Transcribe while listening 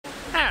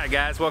Alright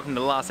guys, welcome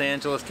to Los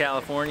Angeles,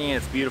 California.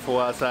 It's beautiful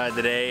outside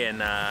today and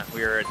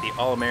we are at the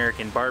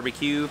All-American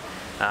Barbecue.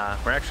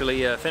 We're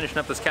actually finishing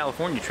up this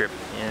California trip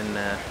and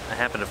I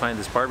happened to find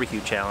this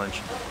barbecue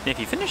challenge. And if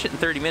you finish it in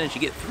 30 minutes,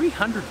 you get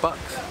 $300.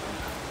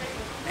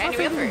 And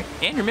your meal free.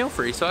 And your meal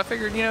free. So I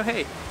figured, you know,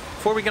 hey,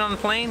 before we get on the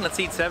plane,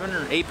 let's eat 7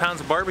 or 8 pounds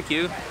of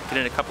barbecue, get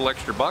in a couple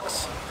extra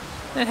bucks,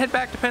 and head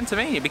back to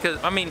Pennsylvania.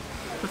 Because, I mean,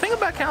 the thing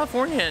about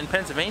California and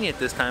Pennsylvania at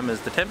this time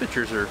is the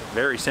temperatures are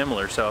very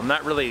similar. So I'm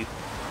not really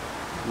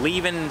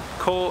leaving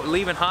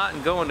hot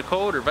and going to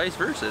cold or vice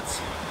versa. It's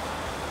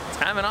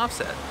kind of an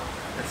offset.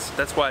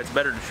 That's why it's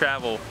better to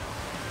travel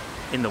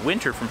in the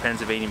winter from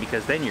Pennsylvania,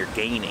 because then you're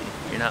gaining,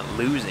 you're not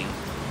losing.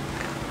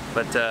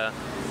 But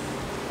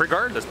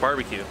regardless,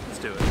 barbecue, let's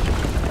do it.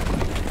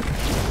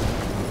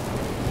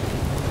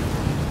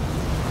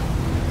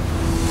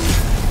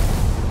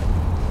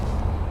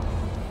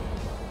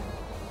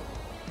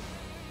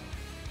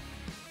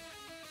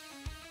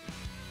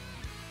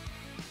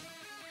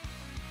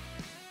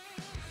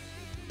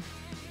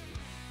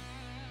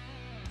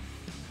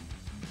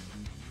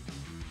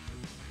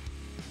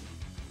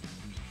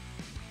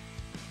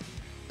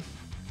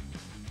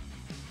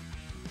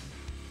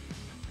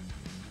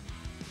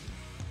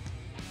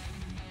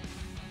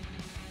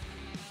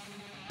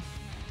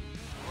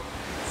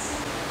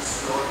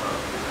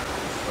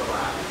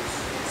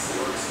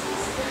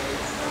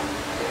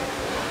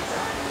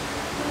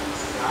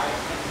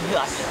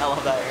 I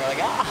love that. You're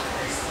like, ah.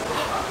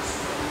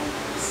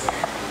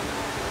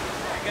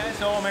 Alright guys,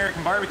 so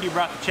All-American Barbecue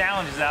brought the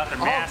challenges out.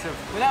 They're massive.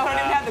 We don't even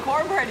have the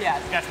cornbread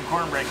yet. Got some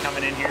cornbread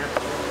coming in here.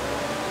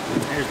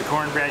 Here's the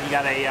cornbread. You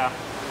got a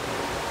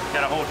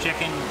whole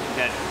chicken. You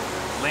got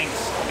links.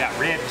 You got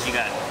ribs. You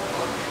got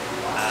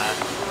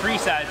 3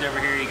 sides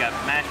over here. You got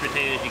mashed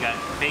potatoes. You got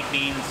baked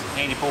beans.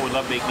 Andy Pohl would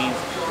love baked beans.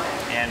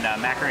 And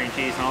macaroni and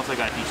cheese. And also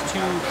got these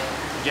 2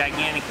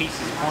 gigantic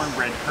pieces of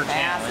cornbread per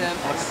challenge.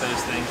 Look at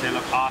those things. They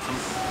look awesome.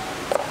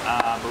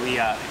 But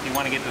if you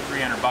want to get the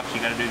 $300,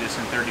 you got to do this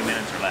in 30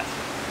 minutes or less.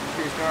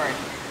 True story.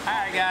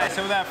 Alright guys,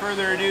 so without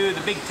further ado, the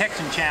big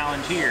Texan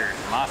challenge here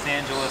in Los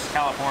Angeles,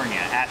 California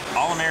at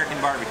All-American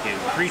Barbecue.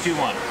 3, 2,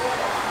 1.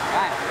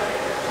 Alright.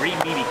 We're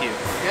eating BBQ.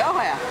 Oh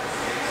yeah.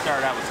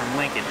 Start out with some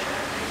linkage.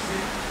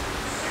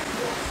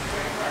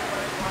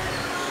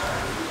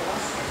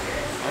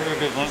 There's a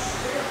good link.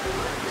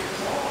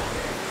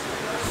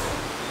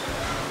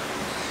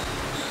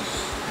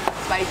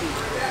 Spicy.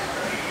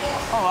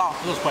 Oh wow.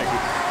 A little spicy.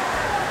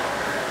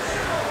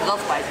 A little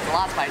spicy. It's a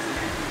lot spicy.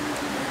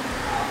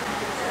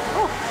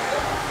 Ooh.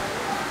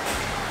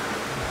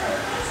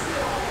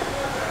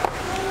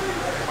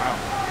 Wow.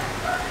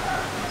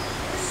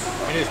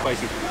 It is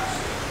spicy.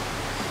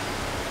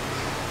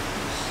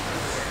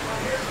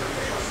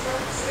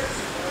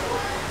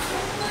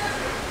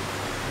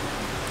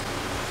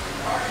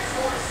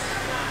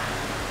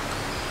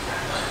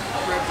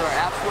 Ribs are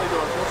absolutely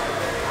delicious.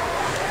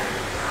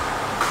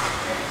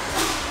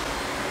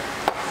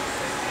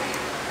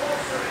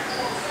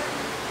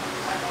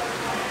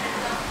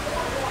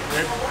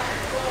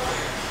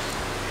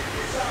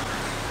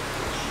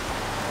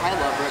 I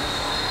love ribs.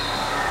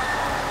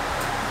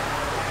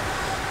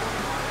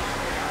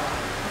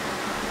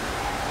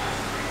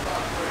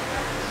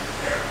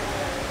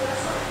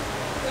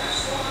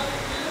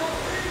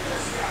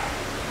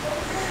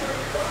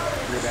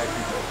 Rib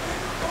action.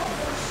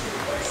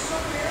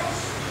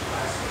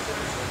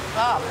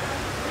 Ah.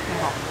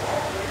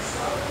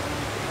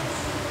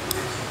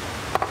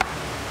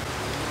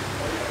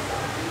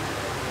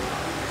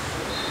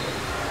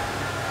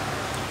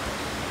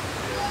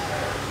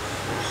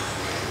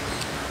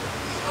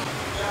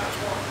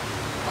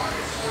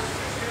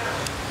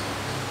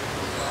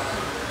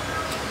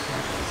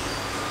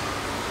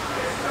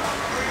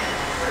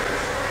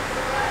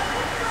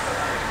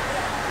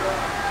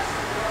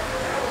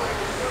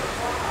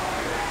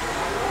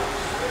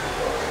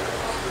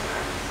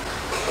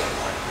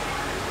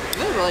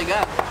 This is really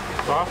good.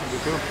 It's awesome,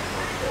 good too.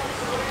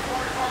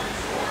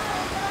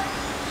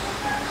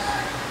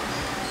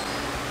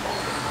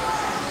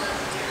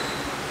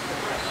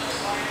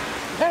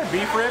 Is that a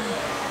beef rib?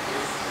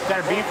 Is that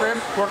a beef rib?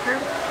 Pork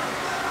rib?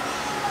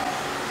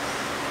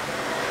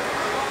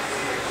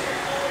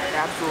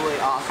 Absolutely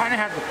awesome. Kind of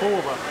has the pull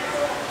of a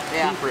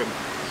beef rib.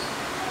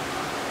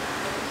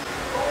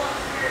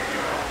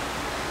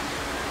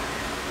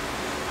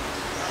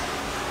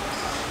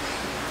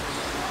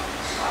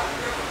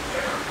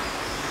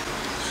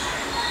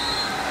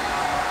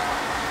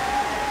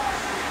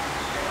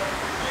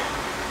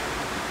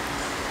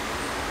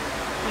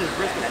 This is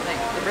brisket, I think.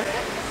 The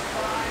brisket?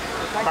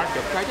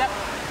 Try that?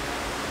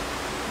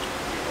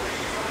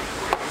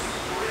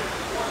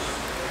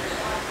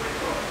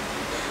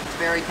 It's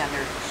very tender.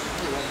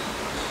 Really good.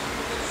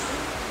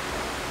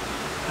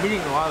 I'm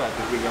eating a lot of that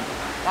this weekend.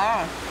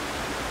 Ah.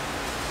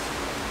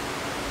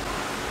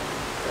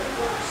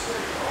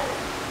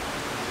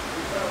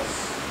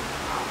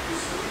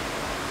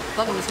 I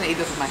feel like I'm just gonna eat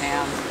this with my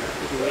hands.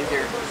 It'll be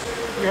easier.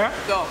 Yeah?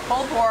 So,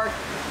 pulled pork.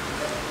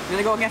 I'm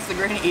gonna go against the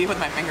grain and eat it with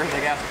my fingers, I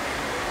guess.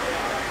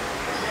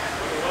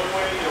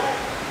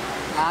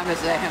 I'm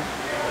just saying.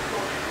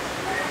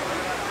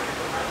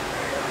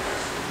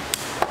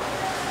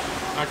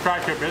 That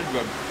tri-tip is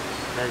good.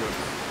 Very good.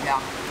 Yeah.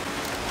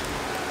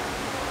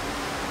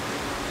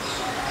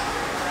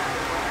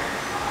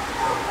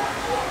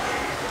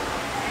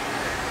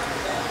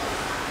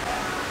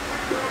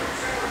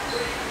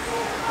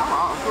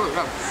 Oh, it's really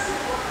good.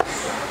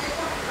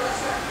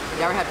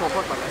 You ever had pulled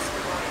pork like this?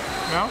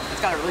 No? It's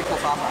got a really cool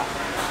sauce on it.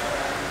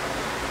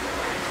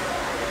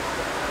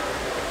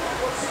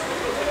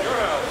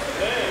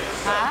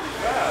 Huh?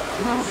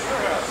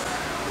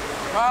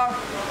 Well,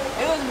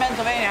 it was in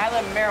Pennsylvania. I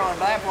live in Maryland,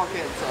 but I have 4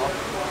 kids, so.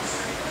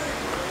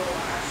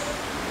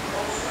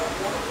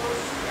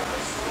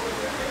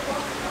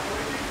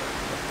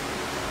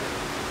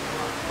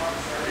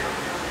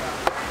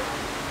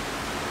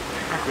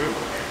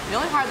 The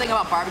only hard thing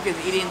about barbecue is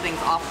eating things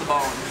off the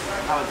bone,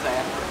 I would say.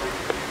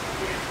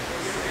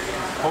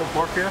 Whole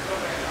pork here?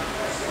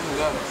 This is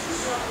good.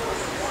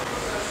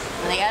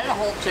 And they added a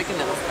whole chicken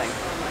to this thing.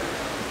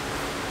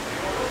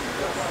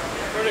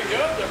 Pretty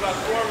good. They're about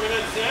 4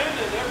 minutes in,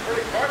 and they're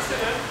pretty crushing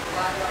it.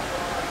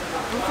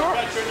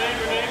 What's your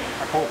name?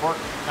 Pulled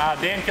pork.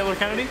 Dan Killer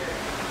Kennedy.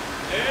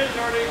 Dan's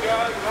already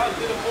got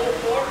to the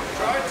pulled pork,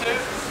 tri-tip.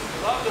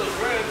 Love those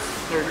ribs.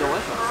 They're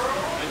delicious.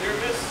 And you're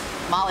Miss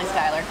Molly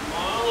Schuyler.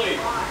 Molly.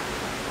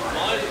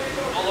 Molly's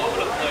all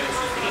over the place.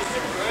 She's finished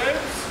the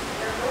ribs,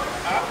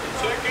 half the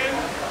chicken,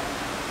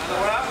 and then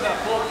what happened to that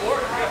pulled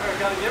pork? We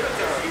got to give it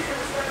to her.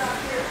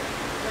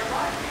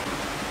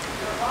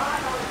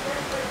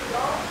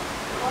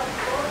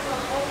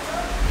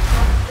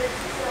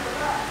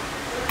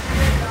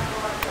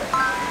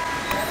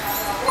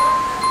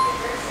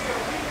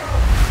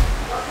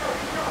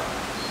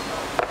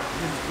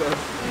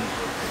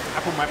 I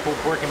put my pulled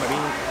pork in my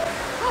beans.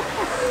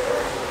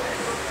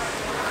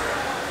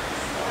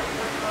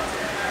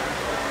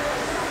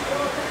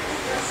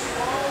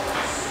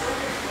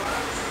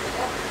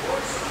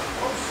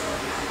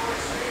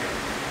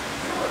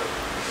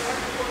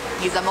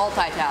 He's a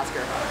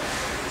multitasker.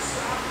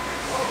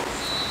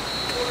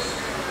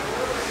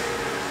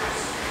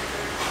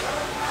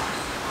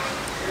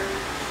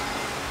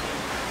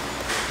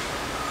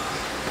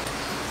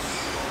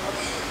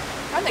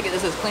 I think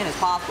this is as clean as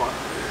possible.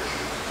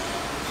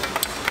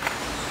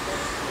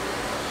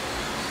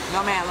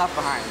 No man left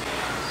behind.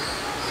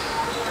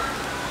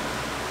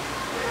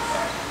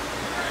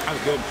 That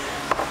was good.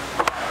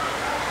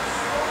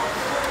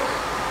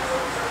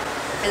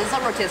 Is this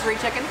a rotisserie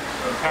chicken?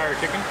 Entire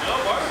chicken. No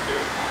barbecue.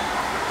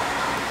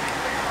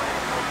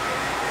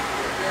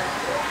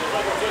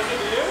 Like rotisserie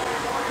to you?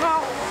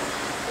 No.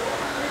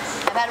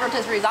 I've had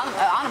rotisseries on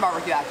a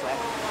barbecue actually.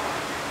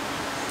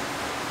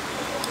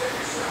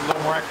 A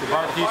little more extra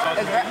barbecue sauce.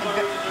 It's good. We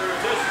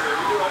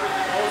do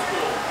everything old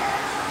school.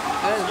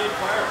 Steam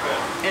fire pit.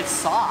 It's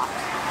soft.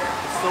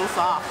 It's so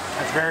soft.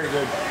 That's very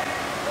good.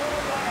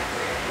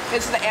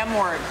 It's the M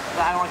word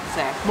that I don't like to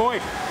say.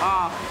 Moist.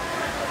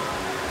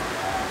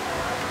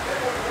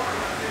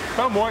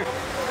 So moist.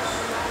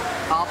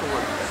 Awful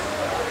word.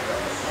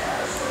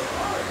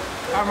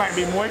 That might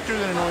be moister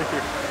than an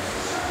oyster.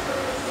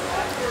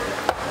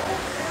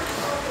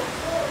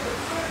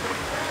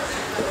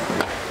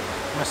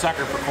 I'm a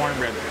sucker for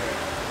cornbread.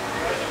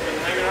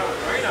 Hanging out with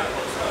Raina,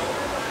 looks like.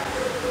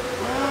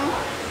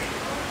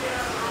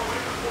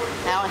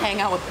 I don't hang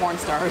out with porn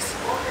stars.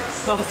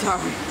 So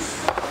sorry.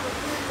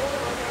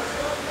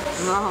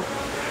 No.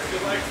 She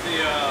likes the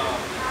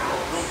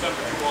room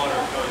temperature water.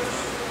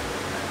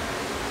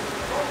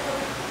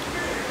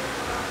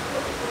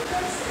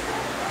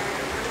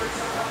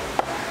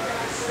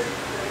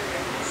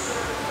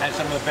 That's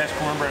some of the best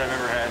cornbread I've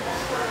ever had.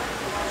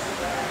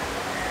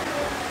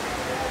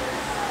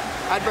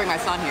 I'd bring my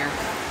son here.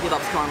 He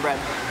loves cornbread.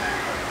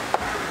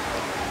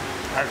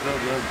 That's so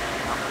good.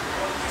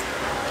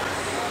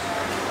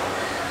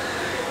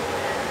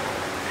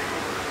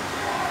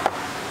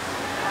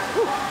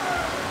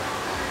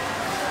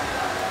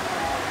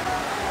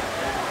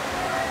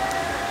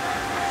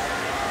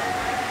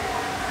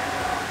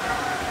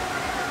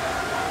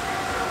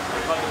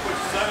 About to put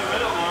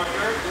 7-minute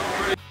marker. Doing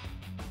pretty.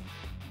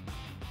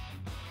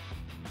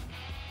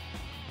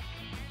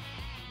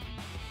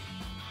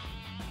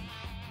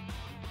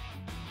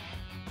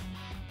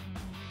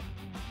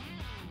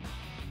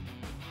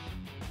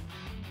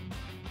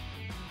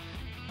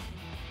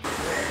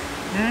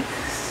 I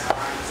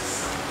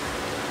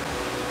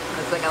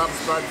think I love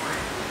spuds.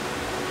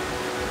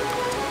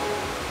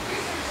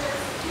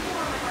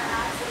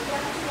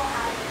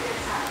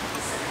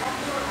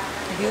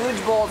 Huge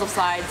bowls of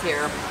sides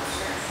here.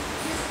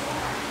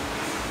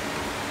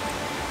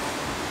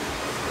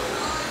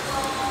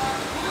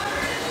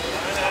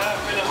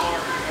 9.5-minute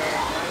marker.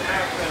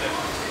 9.5 minutes.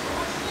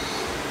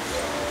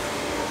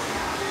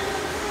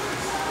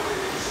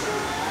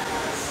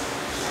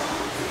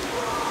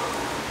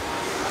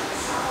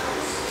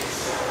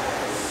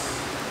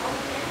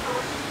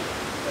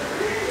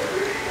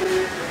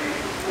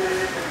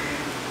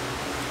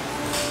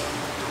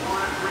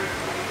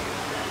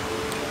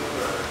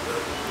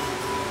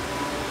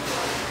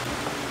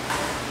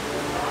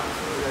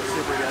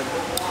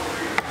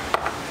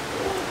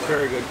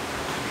 Very good.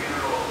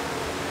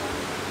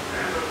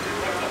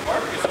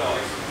 Barbecue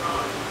sauce.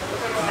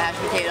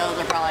 Mashed potatoes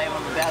are probably one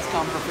of the best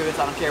comfort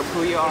foods. I don't care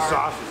who you are. The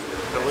sauce is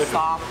delicious.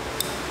 Soft.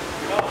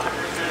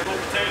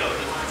 Potatoes,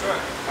 that's the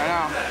trick. I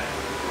know.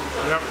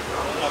 Yep.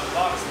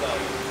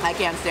 I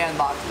can't stand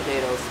box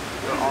potatoes.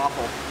 They're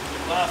awful.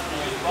 Last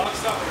we used box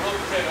stuff and real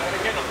potato.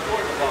 I can't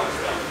afford the box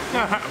stuff.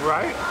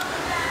 Right?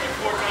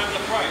 Like 4 times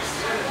the price.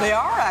 They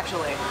are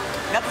actually.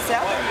 Got the A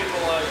salad. lot of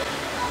people like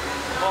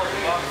all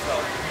the box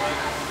stuff.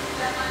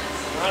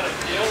 Learn how to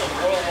peel and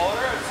boil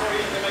water. It's so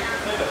easy to make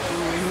potatoes.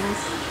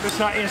 It's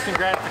not instant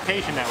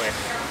gratification that way.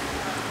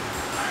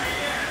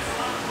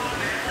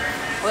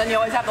 Well, then you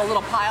always have the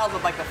little piles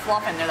of like the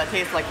fluff in there that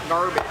tastes like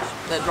garbage.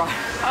 The dry.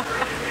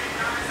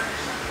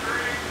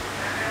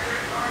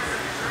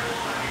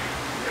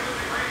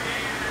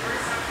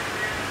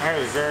 That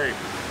is very,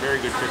 very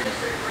good chicken.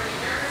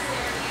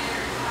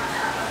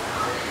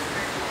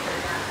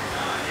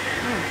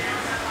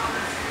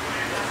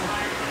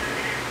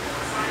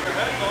 Your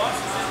head boss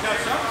has just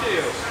catch up to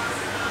you.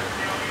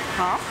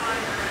 Huh?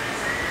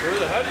 You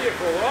were ahead of you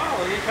for a while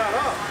and he caught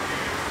up.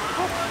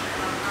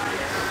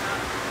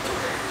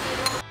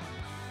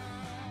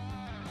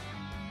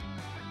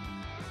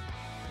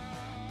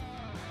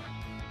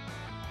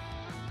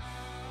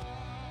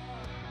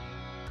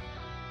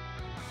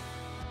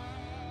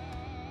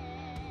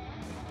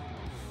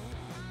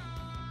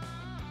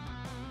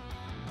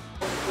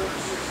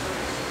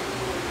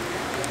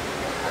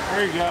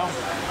 There you go.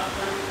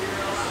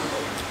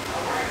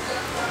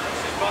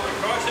 She's about to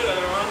crush it at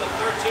around the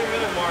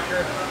 13-minute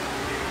marker.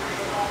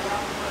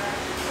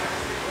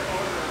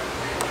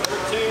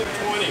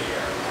 13:20.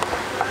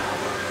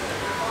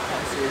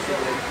 That's seriously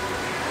good.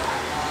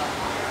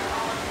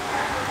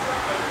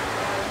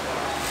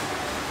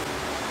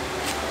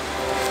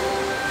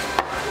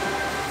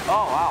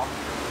 Oh wow.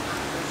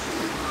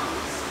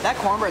 That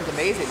cornbread's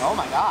amazing. Oh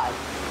my god.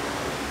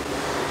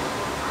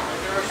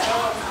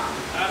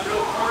 Add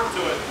real corn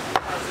to it.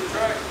 That's the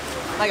trick.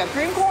 Like a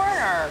cream corn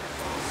or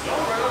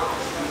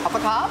off a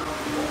cob?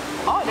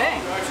 Oh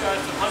dang. You actually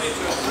add some honey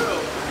to it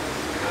too.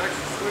 It's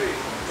extra sweet.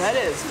 That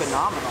is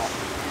phenomenal.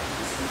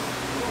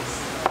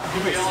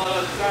 People yell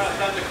at us,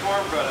 that's the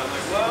cornbread. I'm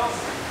like, well,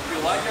 do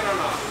you like it or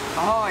not?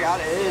 Oh my god,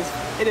 it is.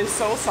 It is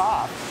so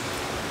soft.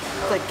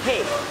 It's like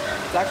cake.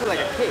 It's actually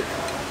like a cake.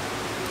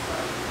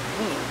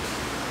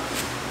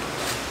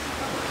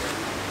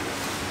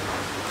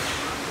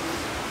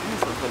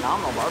 This is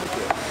phenomenal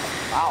barbecue.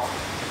 Wow.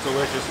 It's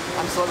delicious.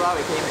 I'm so glad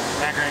we came here.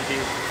 Macaroni and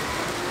cheese.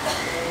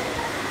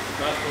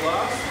 That's the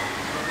last.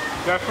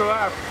 Just for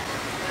that.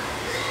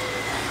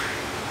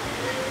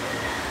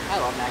 I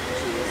love mac and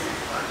cheese.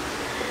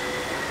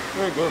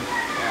 Very good.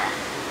 Yeah.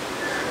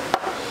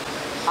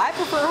 I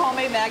prefer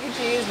homemade mac and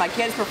cheese. My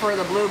kids prefer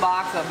the blue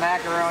box of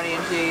macaroni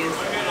and cheese.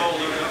 I'm getting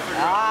older.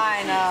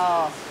 I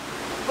know.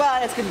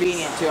 Well, it's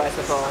convenient too, I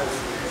suppose.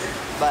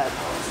 But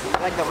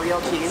I like the real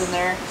cheese in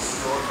there.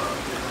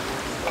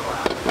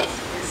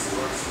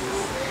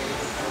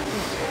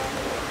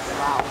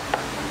 Wow.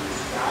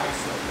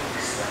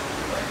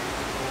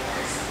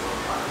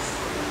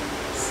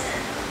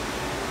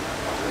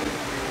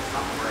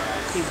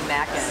 He's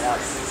macking it up.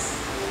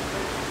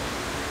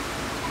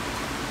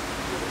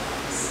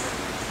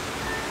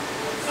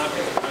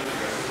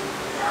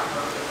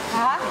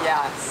 Huh?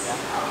 Yeah.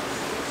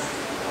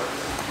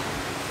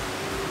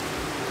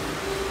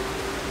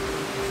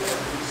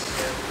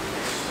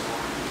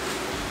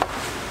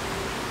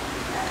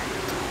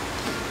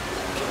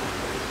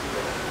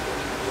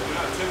 You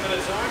got 2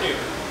 minutes on you.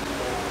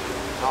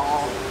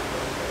 Oh.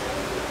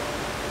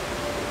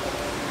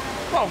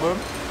 Well, good.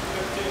 15,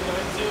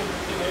 19,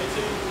 15,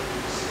 18.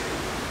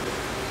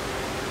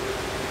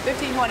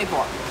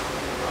 1524.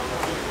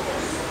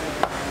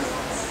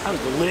 That was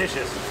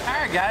delicious. All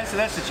right, guys, so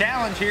that's the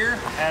challenge here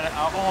at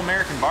All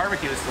American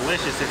Barbecue. It's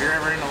delicious. If you're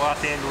ever in the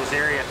Los Angeles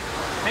area,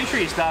 make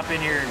sure you stop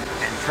in here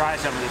and try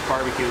some of this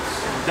barbecue.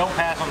 Don't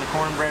pass on the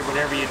cornbread,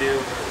 whatever you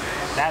do.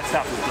 That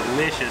stuff is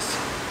delicious.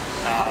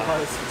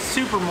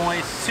 Super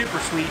moist, super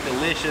sweet,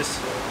 delicious.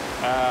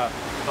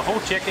 The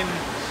whole chicken,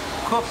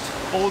 cooked,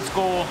 old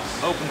school,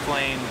 open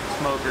flame,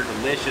 smoker,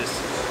 delicious.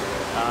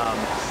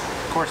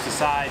 Of course, the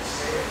sides,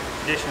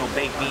 additional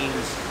baked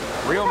beans,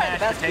 real mashed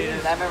The best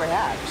potatoes. beans I've ever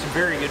had. Some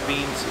very good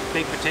beans,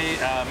 baked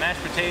potato, mashed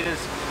potatoes,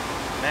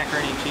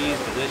 macaroni and cheese,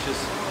 delicious.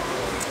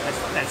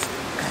 That's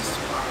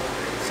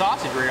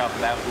sausage right off the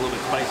bat was a little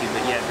bit spicy,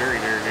 but yet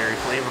very, very, very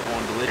flavorful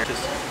and delicious.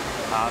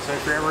 So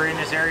if you're ever in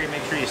this area,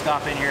 make sure you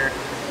stop in here.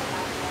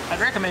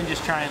 I'd recommend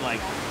just trying like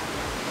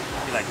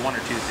 1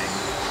 or 2 things.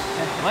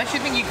 Unless you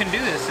think you can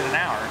do this in an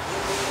hour,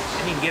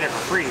 and you can get it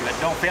for free, but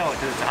don't fail it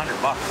because it's $100.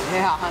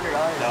 Yeah, $100.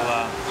 So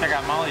check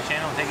out Molly's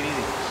channel and take it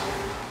easy.